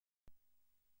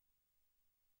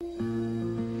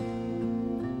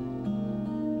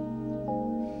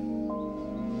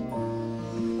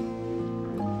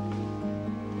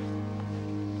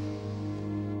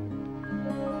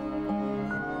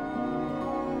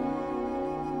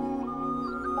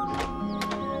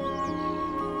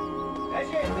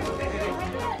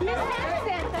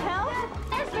The hell?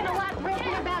 There's been a lot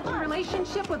written about your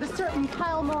relationship with a certain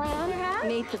Kyle Moran.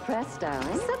 Meet the press,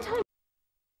 darling. Sometimes.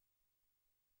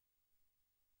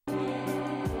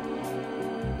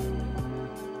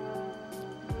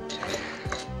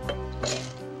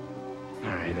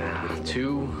 All right, now,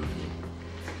 to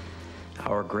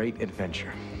our great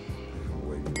adventure.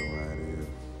 Well, you know how it is.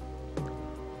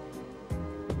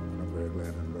 I'm very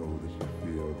glad to know that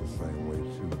you feel the same way,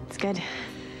 too. It's good.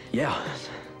 Yeah.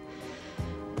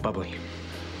 Bubbly.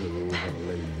 We're gonna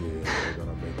lay here, we're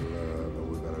gonna make love, and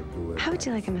we're gonna do it. How would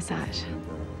you like a massage?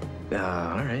 All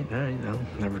right. I'll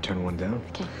never turn one down.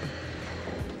 Okay.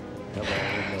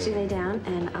 You lay down,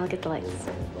 and I'll get the lights.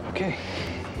 Okay.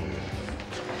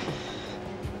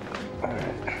 All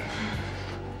right.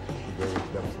 The very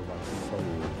depths of our soul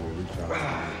will reach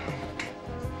out.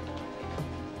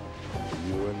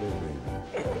 You and me,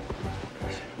 baby.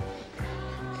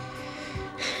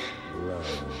 Love.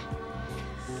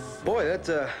 Boy,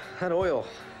 that oil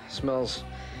smells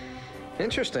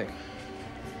interesting.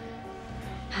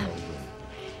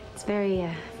 It's very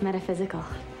metaphysical.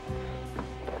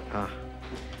 Huh.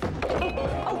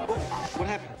 What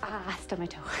happened? I stubbed my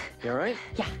toe. You all right?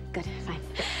 Yeah, good, fine.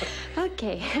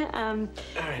 Okay,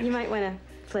 right. you might want to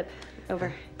flip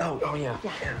over. Oh yeah.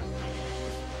 Yeah.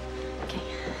 Okay.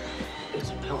 It's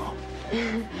a pillow.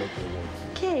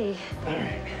 Okay. All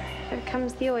right. Here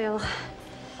comes the oil.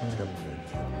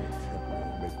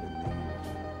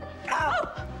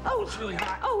 Oh, it's really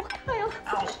hot. Oh, Kyle.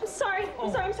 Ow. I'm sorry.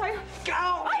 I'm sorry.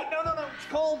 Ow! No, it's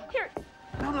cold. Here,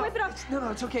 No, wipe it off. No,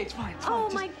 it's okay. It's fine. It's fine. Oh,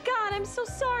 Just- my God, I'm so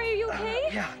sorry. Are you okay?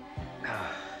 Yeah.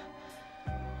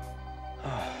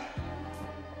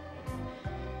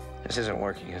 This isn't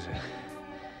working, is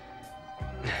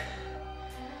it?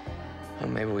 Well,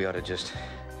 maybe we ought to just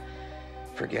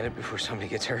forget it before somebody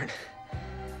gets hurt.